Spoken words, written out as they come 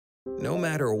No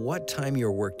matter what time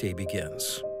your workday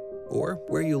begins, or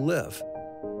where you live,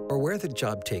 or where the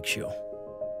job takes you,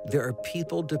 there are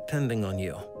people depending on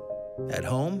you, at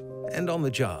home and on the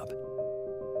job.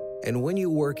 And when you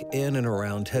work in and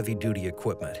around heavy-duty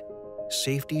equipment,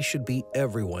 safety should be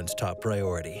everyone's top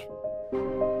priority.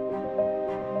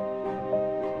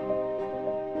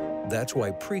 That's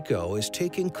why PRECO is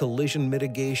taking collision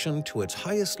mitigation to its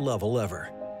highest level ever.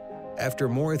 After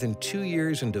more than 2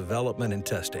 years in development and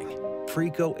testing,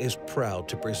 PRECO is proud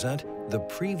to present the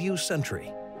PreView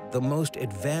Sentry, the most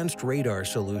advanced radar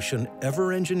solution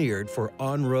ever engineered for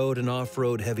on-road and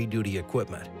off-road heavy-duty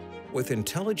equipment. With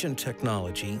intelligent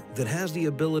technology that has the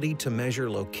ability to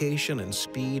measure location and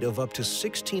speed of up to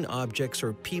 16 objects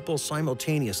or people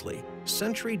simultaneously,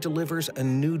 Sentry delivers a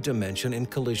new dimension in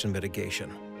collision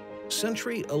mitigation.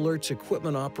 Sentry alerts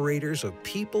equipment operators of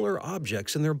people or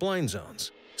objects in their blind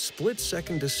zones.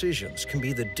 Split-second decisions can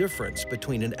be the difference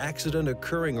between an accident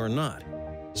occurring or not.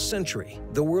 Sentry,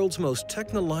 the world's most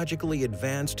technologically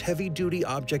advanced heavy-duty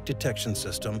object detection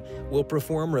system, will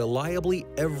perform reliably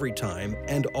every time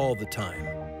and all the time.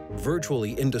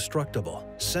 Virtually indestructible,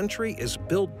 Sentry is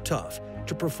built tough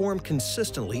to perform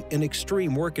consistently in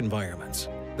extreme work environments.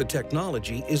 The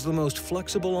technology is the most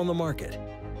flexible on the market,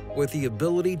 with the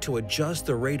ability to adjust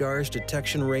the radar's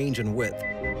detection range and width.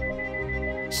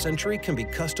 Sentry can be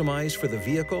customized for the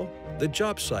vehicle, the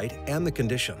job site, and the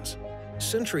conditions.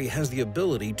 Sentry has the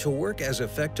ability to work as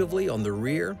effectively on the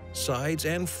rear, sides,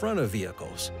 and front of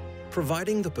vehicles,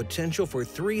 providing the potential for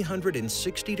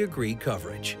 360-degree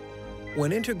coverage.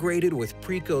 When integrated with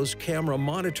PRECO's camera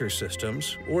monitor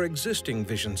systems or existing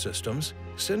vision systems,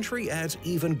 Sentry adds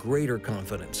even greater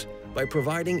confidence by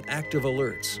providing active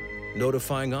alerts,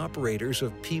 notifying operators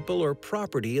of people or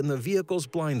property in the vehicle's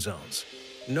blind zones.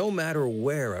 No matter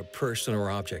where a person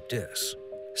or object is,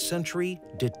 Sentry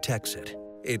detects it.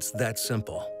 It's that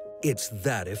simple. It's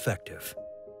that effective.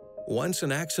 Once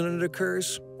an accident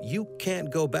occurs, you can't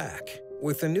go back.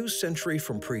 With the new Sentry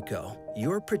from PRECO,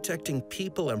 you're protecting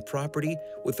people and property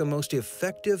with the most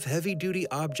effective heavy-duty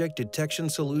object detection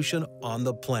solution on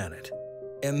the planet.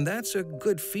 And that's a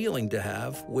good feeling to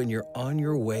have when you're on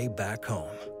your way back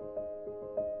home.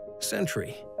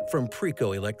 Sentry from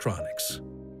PRECO Electronics.